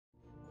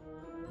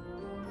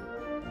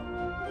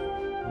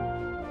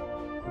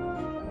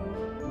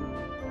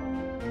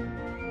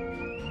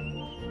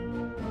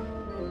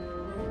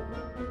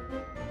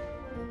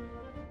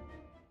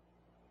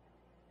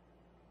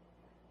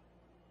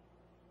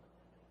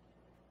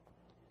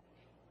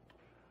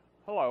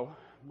Hello,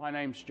 my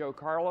name's Joe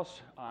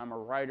Carlos. I'm a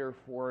writer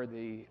for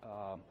the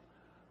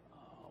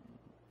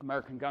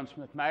American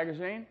Gunsmith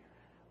magazine.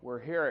 We're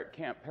here at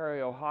Camp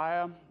Perry,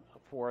 Ohio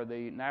for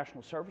the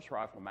National Service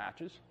Rifle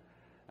matches.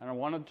 And I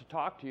wanted to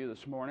talk to you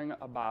this morning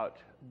about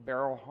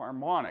barrel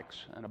harmonics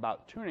and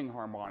about tuning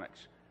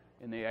harmonics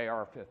in the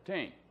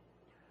AR-15.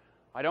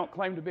 I don't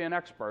claim to be an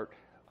expert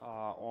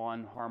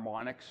on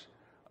harmonics.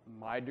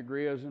 My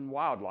degree is in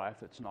wildlife,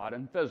 it's not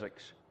in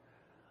physics.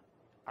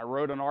 I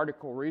wrote an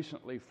article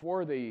recently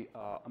for the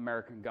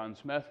American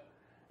Gunsmith,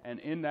 and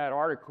in that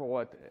article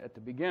at the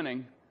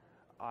beginning,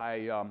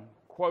 I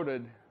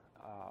quoted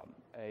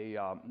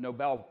a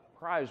Nobel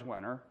Prize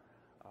winner,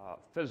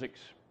 physics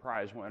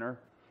prize winner,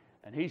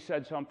 and he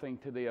said something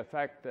to the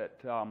effect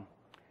that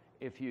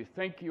if you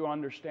think you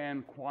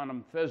understand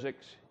quantum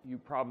physics, you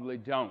probably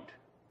don't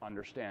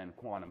understand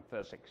quantum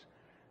physics.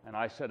 And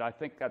I said, I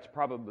think that's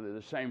probably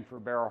the same for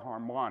barrel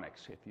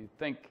harmonics.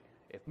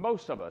 If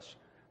most of us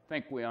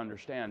think we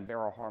understand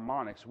barrel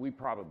harmonics, we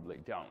probably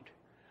don't.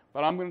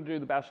 But I'm going to do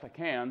the best I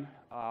can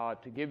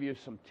to give you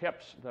some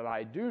tips that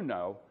I do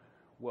know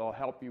will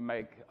help you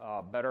make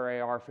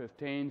better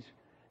AR-15s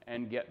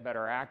and get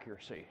better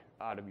accuracy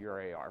out of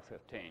your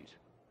AR-15s.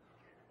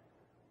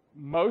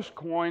 Most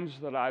coins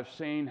that I've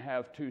seen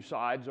have two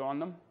sides on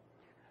them,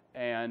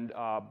 and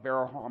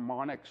barrel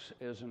harmonics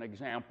is an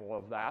example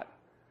of that.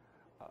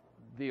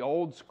 The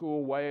old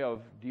school way of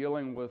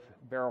dealing with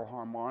barrel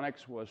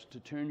harmonics was to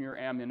tune your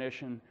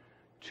ammunition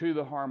to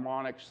the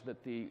harmonics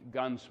that the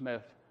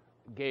gunsmith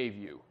gave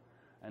you.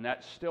 And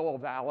that's still a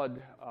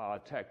valid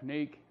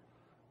technique.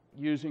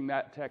 Using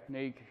that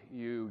technique,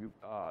 you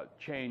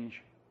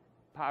change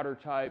powder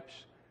types,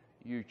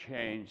 you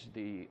change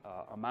the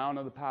amount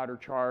of the powder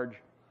charge,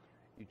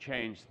 you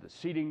change the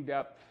seating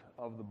depth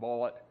of the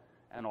bullet,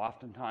 and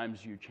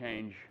oftentimes you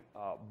change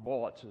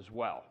bullets as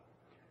well.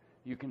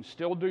 You can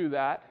still do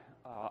that,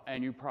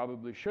 and you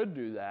probably should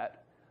do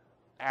that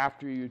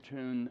after you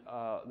tune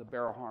the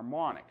barrel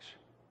harmonics.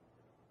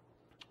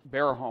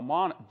 Barrel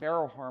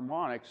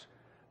harmonics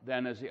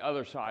then is the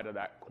other side of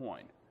that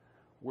coin.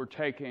 We're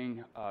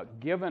taking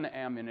given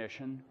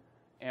ammunition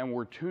and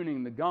we're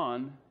tuning the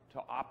gun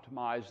to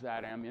optimize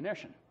that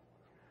ammunition.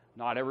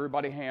 Not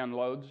everybody hand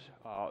loads.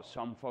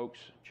 Some folks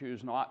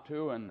choose not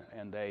to, and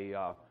they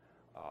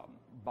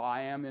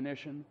buy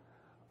ammunition.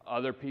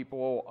 Other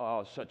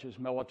people, such as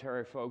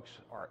military folks,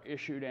 are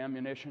issued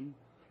ammunition,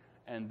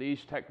 and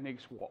these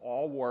techniques will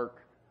all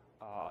work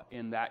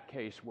in that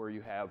case where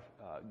you have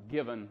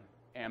given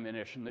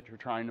ammunition that you're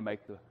trying to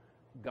make the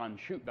gun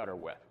shoot better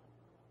with.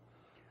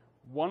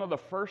 One of the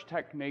first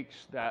techniques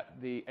that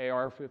the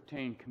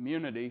AR-15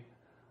 community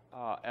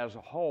as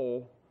a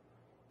whole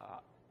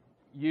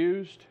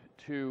used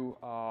to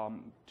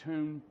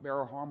tune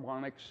barrel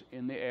harmonics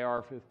in the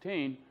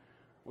AR-15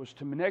 was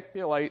to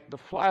manipulate the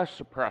flash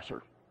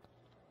suppressor.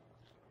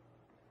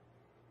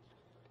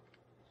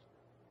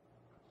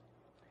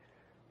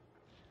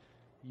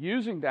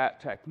 Using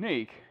that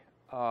technique,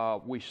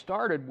 we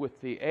started with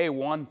the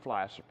A1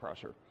 flash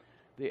suppressor.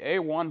 The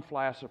A1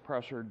 flash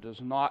suppressor does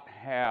not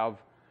have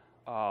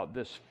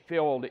this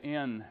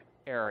filled-in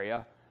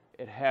area.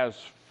 It has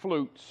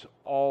flutes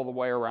all the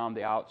way around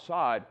the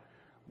outside,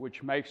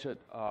 which makes it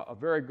a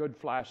very good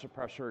flash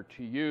suppressor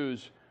to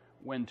use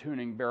when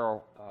tuning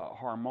barrel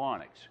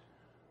harmonics.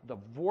 The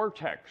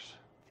Vortex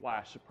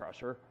flash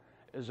suppressor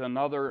is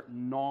another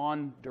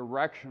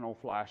non-directional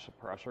flash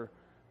suppressor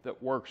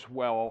that works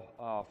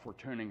well for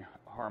tuning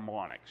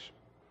harmonics.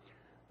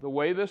 The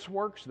way this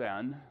works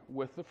then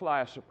with the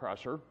flash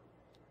suppressor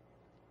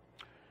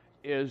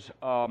is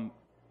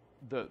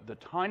the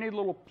tiny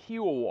little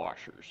peel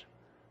washers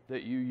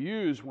that you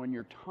use when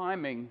you're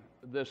timing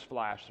this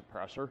flash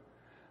suppressor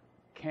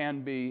can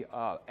be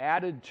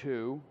added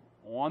to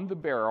on the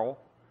barrel,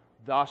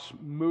 thus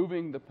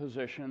moving the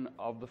position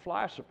of the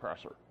flash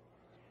suppressor.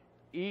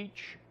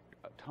 Each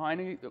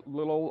tiny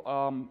little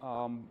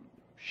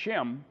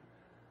shim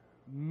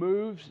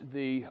moves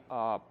the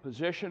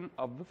position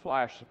of the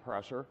flash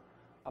suppressor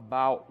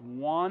about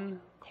 1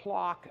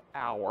 clock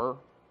hour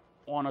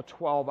on a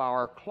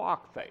 12-hour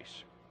clock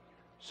face.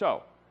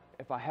 So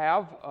if I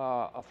have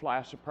a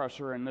flash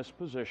suppressor in this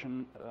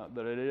position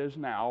that it is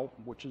now,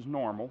 which is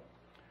normal,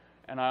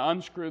 and I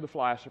unscrew the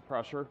flash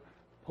suppressor,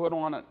 put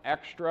on an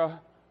extra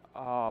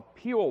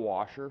peel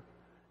washer,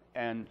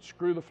 and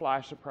screw the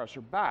flash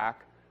suppressor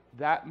back,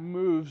 that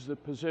moves the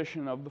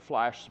position of the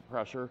flash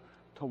suppressor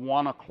to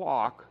 1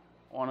 o'clock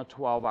on a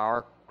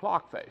 12-hour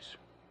clock face.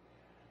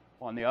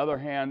 On the other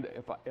hand,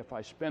 if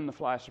I spin the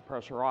flash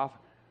suppressor off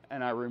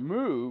and I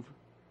remove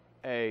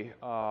a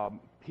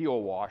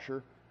peel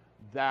washer,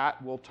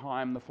 that will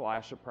time the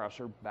flash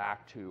suppressor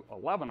back to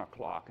 11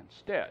 o'clock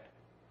instead.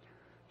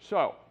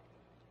 So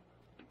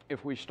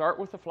if we start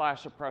with the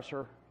flash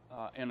suppressor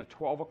in a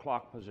 12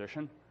 o'clock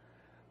position,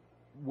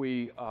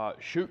 we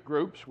shoot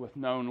groups with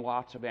known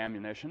lots of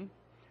ammunition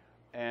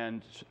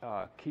and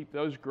keep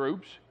those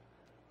groups.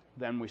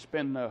 Then we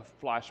spin the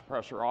flash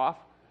suppressor off,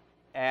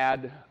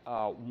 add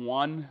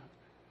 1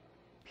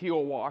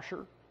 peel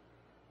washer,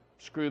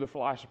 screw the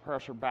fly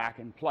suppressor back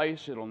in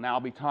place. It'll now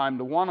be timed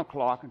to 1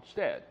 o'clock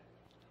instead.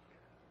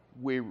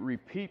 We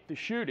repeat the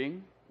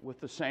shooting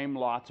with the same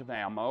lots of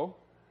ammo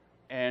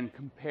and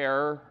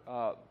compare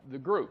the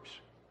groups.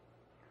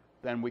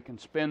 Then we can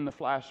spin the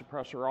flash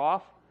suppressor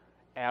off,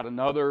 add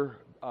another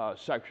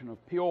section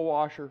of peel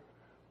washer,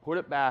 put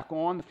it back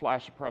on. The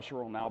flash suppressor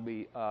will now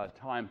be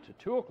timed to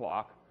 2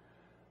 o'clock.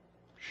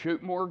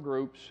 Shoot more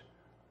groups,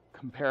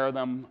 compare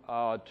them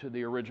to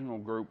the original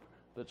group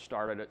that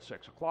started at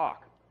 6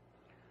 o'clock.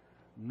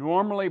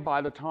 Normally,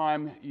 by the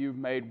time you've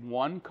made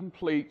one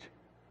complete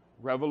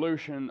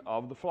revolution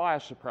of the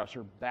flash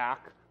suppressor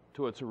back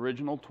to its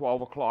original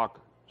 12 o'clock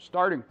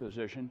starting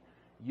position,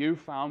 you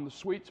found the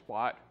sweet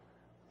spot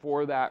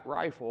for that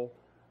rifle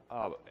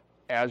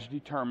as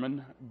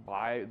determined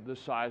by the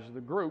size of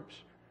the groups,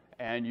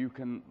 and you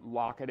can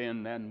lock it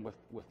in then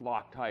with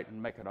Loctite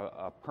and make it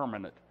a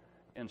permanent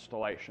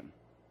installation.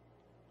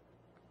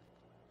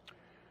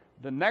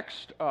 The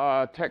next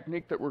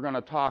technique that we're going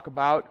to talk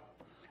about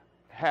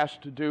has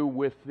to do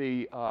with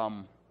the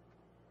amount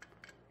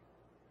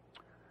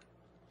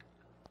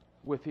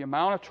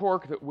of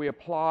torque that we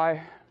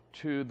apply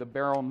to the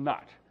barrel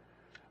nut.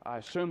 I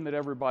assume that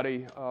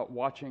everybody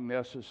watching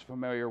this is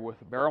familiar with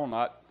the barrel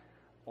nut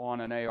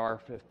on an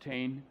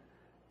AR-15.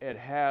 It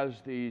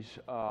has these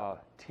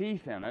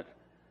teeth in it,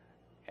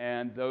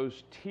 and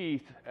those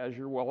teeth, as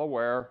you're well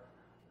aware,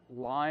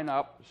 line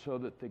up so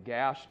that the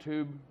gas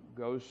tube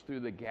goes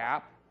through the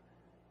gap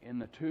in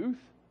the tooth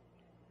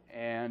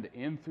and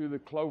in through the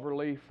clover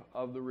leaf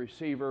of the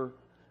receiver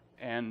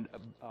and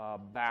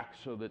back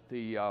so that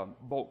the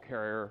bolt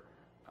carrier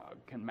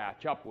can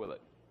match up with it.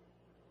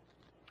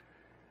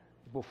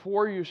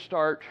 Before you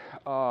start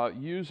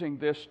using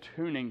this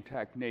tuning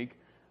technique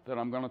that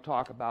I'm going to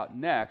talk about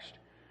next,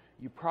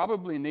 you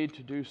probably need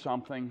to do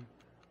something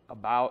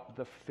about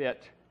the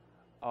fit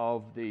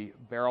of the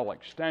barrel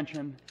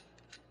extension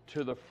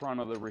to the front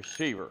of the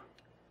receiver.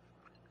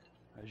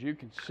 As you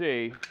can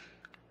see,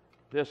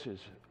 this is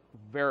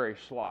very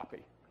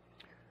sloppy.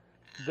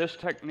 This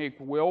technique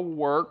will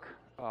work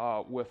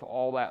with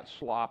all that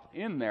slop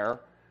in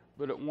there,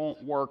 but it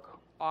won't work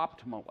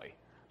optimally.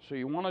 So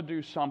you want to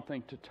do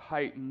something to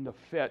tighten the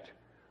fit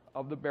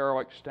of the barrel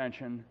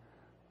extension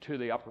to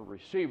the upper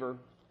receiver.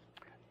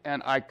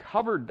 And I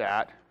covered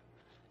that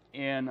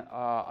in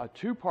a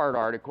two-part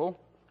article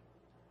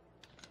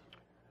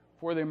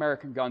for the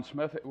American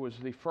Gunsmith. It was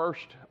the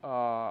first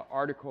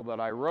article that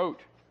I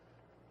wrote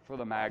for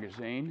the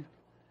magazine.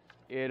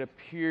 It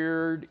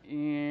appeared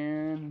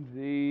in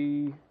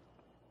the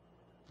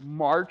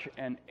March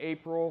and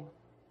April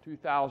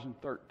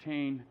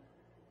 2013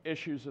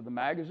 issues of the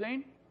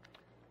magazine,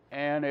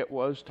 and it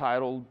was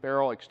titled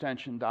Barrel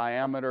Extension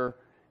Diameter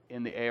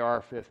in the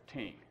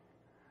AR-15.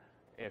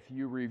 If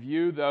you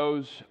review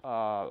those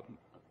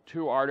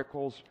two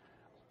articles,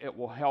 it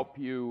will help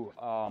you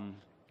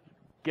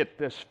get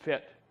this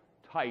fit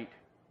tight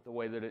the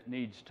way that it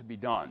needs to be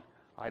done.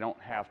 I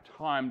don't have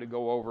time to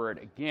go over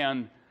it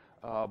again,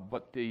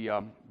 but the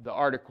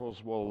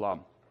articles will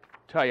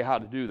tell you how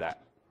to do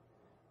that.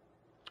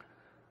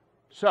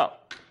 So,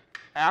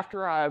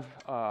 after I've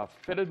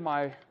fitted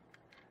my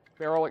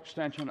barrel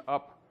extension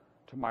up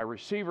to my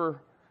receiver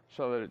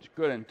so that it's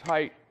good and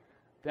tight,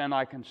 then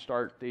I can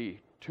start the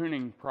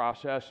tuning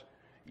process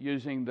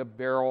using the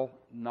barrel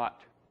nut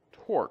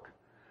torque.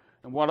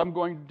 And what I'm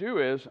going to do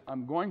is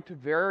I'm going to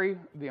vary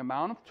the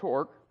amount of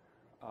torque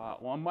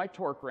on my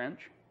torque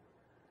wrench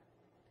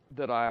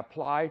that I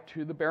apply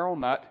to the barrel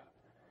nut,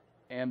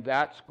 and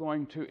that's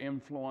going to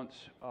influence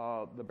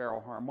the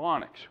barrel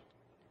harmonics.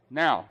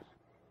 Now,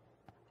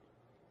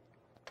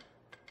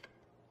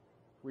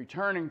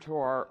 returning to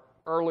our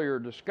earlier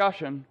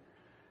discussion,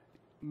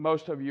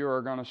 most of you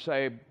are going to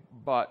say,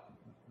 but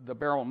the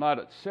barrel nut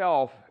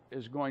itself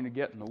is going to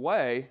get in the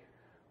way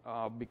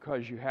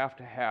because you have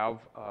to have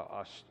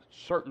a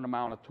certain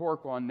amount of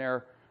torque on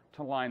there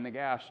to line the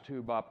gas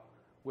tube up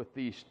with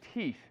these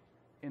teeth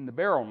in the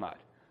barrel nut.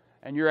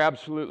 And you're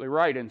absolutely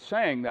right in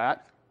saying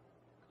that.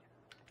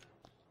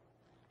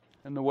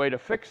 And the way to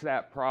fix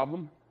that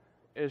problem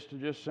is to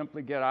just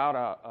simply get out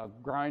a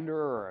grinder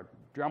or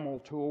a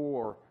Dremel tool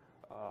or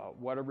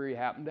whatever you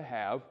happen to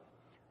have,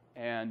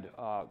 and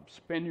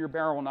spin your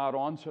barrel nut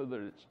on so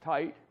that it's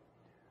tight.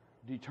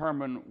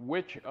 Determine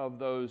which of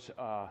those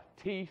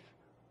teeth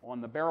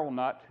on the barrel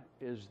nut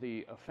is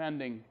the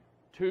offending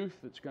tooth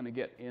that's going to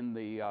get in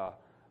the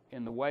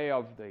way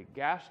of the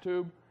gas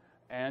tube,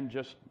 and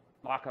just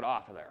knock it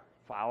off of there.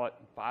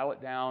 File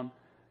it down,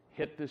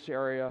 hit this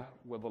area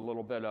with a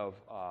little bit of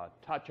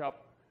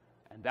touch-up,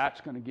 and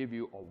that's going to give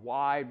you a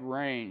wide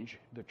range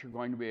that you're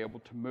going to be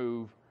able to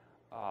move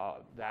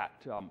that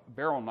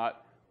barrel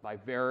nut by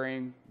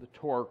varying the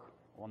torque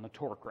on the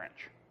torque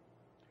wrench.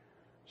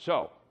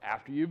 So,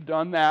 after you've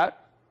done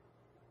that,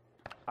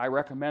 I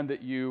recommend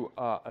that you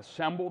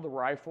assemble the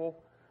rifle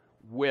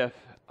with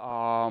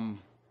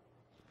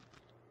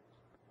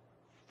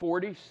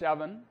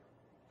 47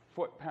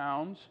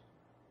 foot-pounds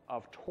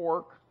of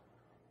torque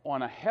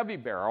on a heavy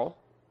barrel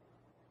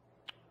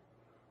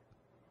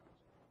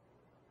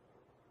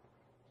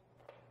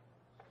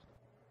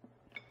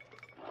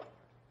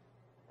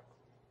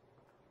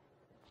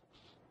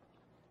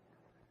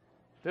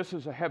This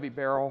is a heavy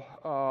barrel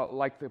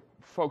like the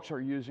folks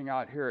are using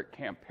out here at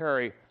Camp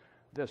Perry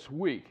this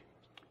week.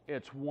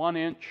 It's 1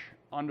 inch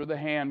under the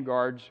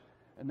handguards,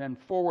 and then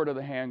forward of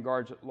the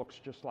handguards it looks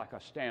just like a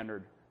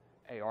standard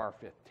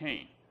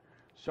AR-15.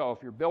 So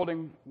if you're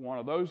building one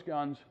of those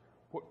guns,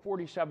 put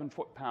 47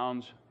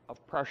 foot-pounds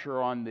of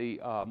pressure on the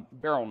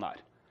barrel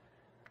nut.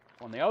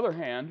 On the other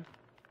hand,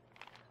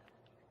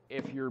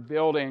 if you're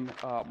building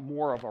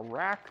more of a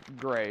rack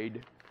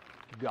grade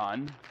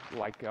gun,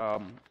 like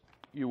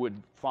you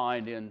would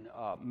find in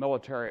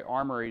military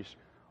armories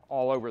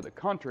all over the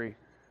country,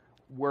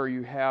 where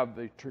you have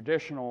the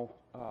traditional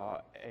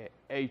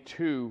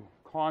A2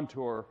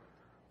 contour,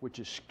 which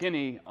is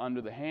skinny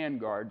under the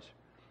handguards,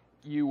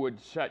 you would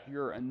set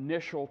your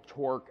initial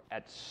torque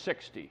at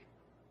 60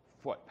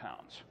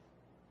 foot-pounds.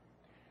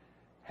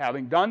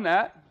 Having done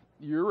that,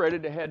 you're ready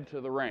to head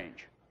to the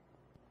range.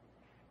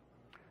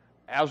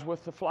 As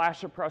with the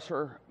flash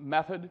suppressor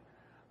method,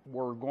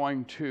 we're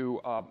going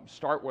to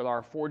start with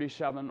our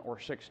 47 or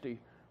 60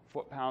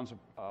 foot-pounds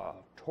of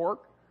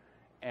torque,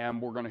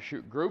 and we're going to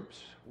shoot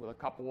groups with a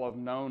couple of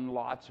known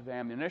lots of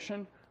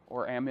ammunition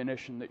or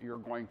ammunition that you're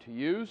going to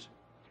use.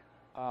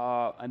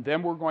 And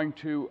then we're going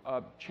to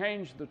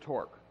change the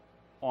torque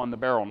on the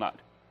barrel nut.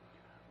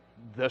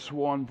 This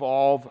will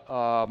involve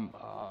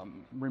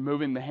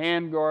removing the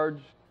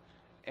handguards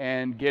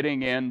and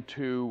getting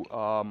into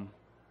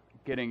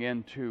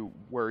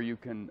where you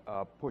can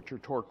put your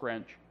torque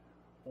wrench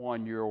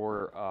on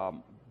your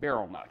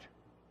barrel nut.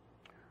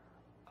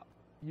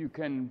 You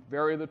can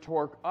vary the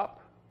torque up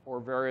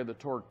or vary the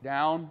torque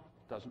down.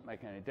 Doesn't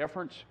make any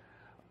difference.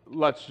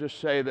 Let's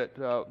just say that,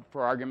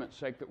 for argument's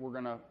sake, that we're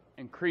going to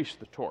increase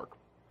the torque,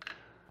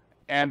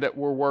 and that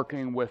we're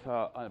working with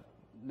a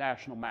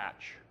national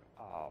match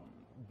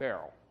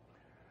barrel.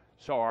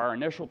 So our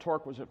initial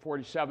torque was at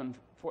 47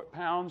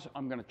 foot-pounds.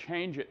 I'm going to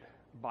change it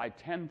by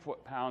 10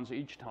 foot-pounds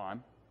each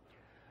time,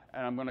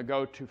 and I'm going to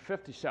go to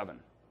 57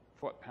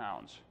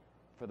 foot-pounds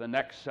for the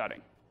next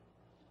setting.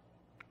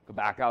 Go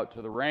back out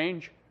to the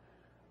range,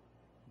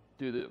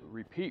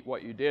 repeat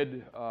what you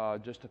did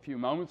just a few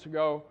moments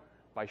ago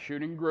by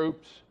shooting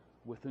groups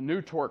with the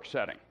new torque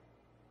setting.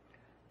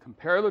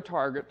 Compare the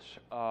targets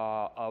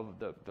of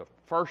the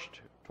first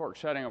torque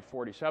setting of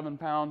 47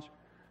 pounds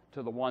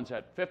to the ones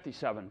at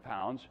 57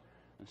 pounds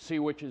and see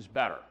which is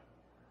better.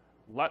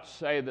 Let's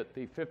say that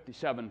the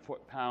 57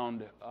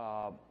 foot-pound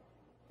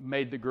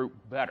made the group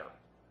better.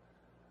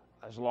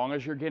 As long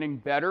as you're getting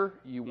better,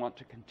 you want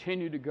to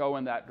continue to go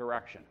in that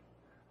direction.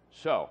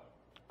 So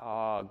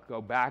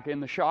go back in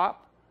the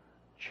shop,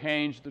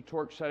 change the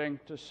torque setting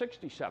to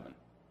 67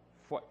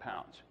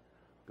 foot-pounds.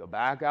 Go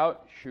back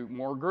out, shoot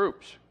more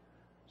groups,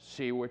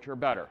 see which are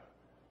better.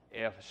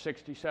 If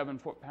 67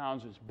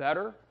 foot-pounds is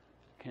better,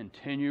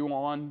 continue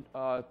on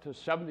to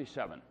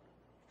 77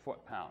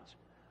 foot-pounds.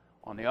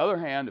 On the other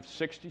hand, if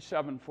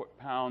 67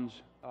 foot-pounds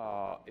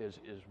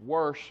is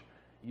worse,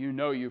 you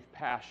know you've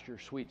passed your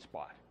sweet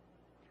spot.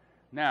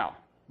 Now,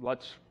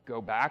 let's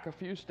go back a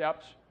few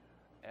steps.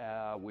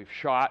 We've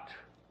shot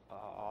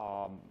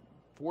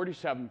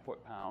 47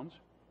 foot-pounds.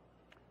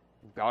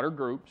 We've got our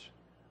groups.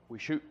 We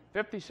shoot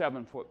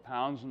 57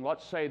 foot-pounds, and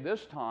let's say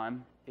this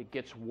time it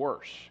gets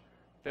worse.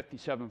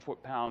 57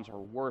 foot-pounds are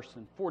worse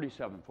than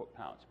 47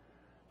 foot-pounds.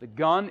 The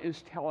gun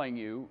is telling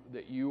you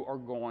that you are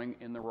going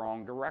in the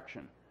wrong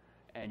direction,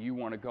 and you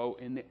want to go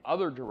in the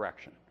other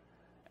direction,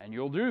 and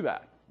you'll do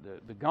that.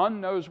 The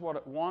gun knows what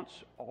it wants.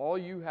 All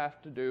you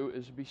have to do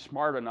is be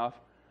smart enough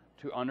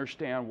to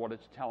understand what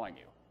it's telling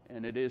you,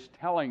 and it is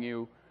telling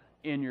you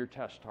in your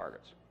test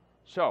targets.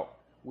 So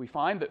we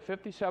find that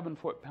 57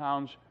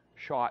 foot-pounds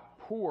shot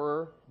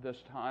poorer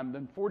this time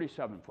than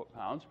 47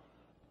 foot-pounds.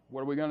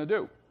 What are we going to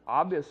do?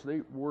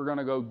 Obviously, we're going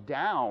to go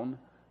down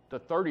to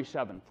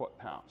 37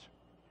 foot-pounds,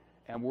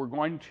 and we're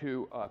going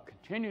to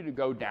continue to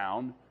go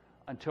down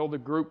until the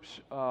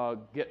groups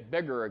get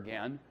bigger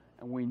again,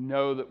 and we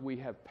know that we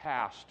have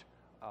passed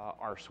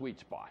our sweet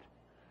spot.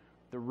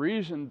 The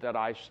reason that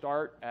I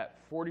start at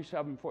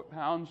 47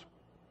 foot-pounds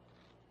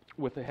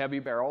with the heavy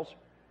barrels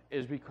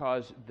is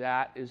because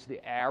that is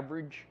the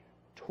average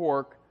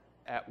torque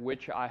at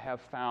which I have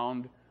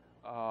found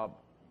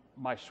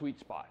my sweet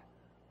spot.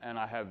 And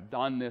I have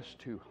done this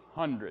to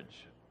hundreds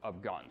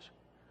of guns.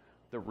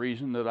 The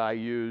reason that I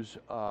use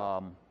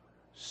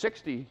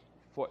 60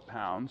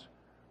 foot-pounds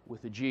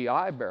with the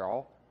GI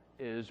barrel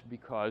is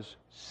because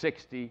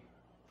 60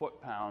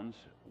 foot-pounds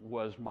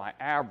was my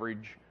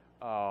average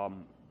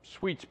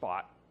sweet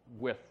spot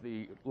with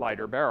the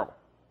lighter barrel.